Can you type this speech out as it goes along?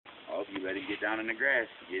You let him get down in the grass.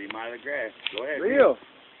 Get him out of the grass. Go ahead. Reel.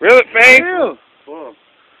 Reel it, Faith. Reel. Pull.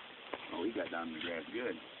 Oh, he got down in the grass.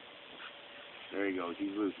 Good. There he goes.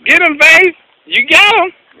 He's loose. Get him, Faith. You got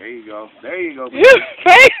him. There you go. There you go.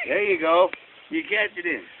 Faith. There you go. You catch it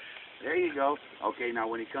in. There you go. Okay, now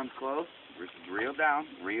when he comes close, reel down.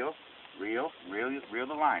 Reel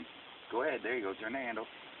the line. Go ahead. There you go. Turn the handle.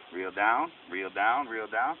 Reel down.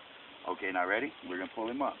 Okay, now ready? We're going to pull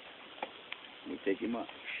him up. We'll take him up.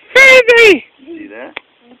 Crazy. See that?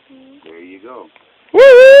 There you go.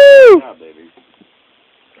 Woo-hoo. Good job, baby.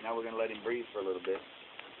 Now we're going to let him breathe for a little bit.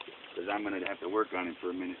 Because I'm going to have to work on him for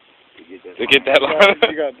a minute to get that line. line.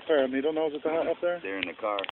 You got the needle nose up there? They're in the car.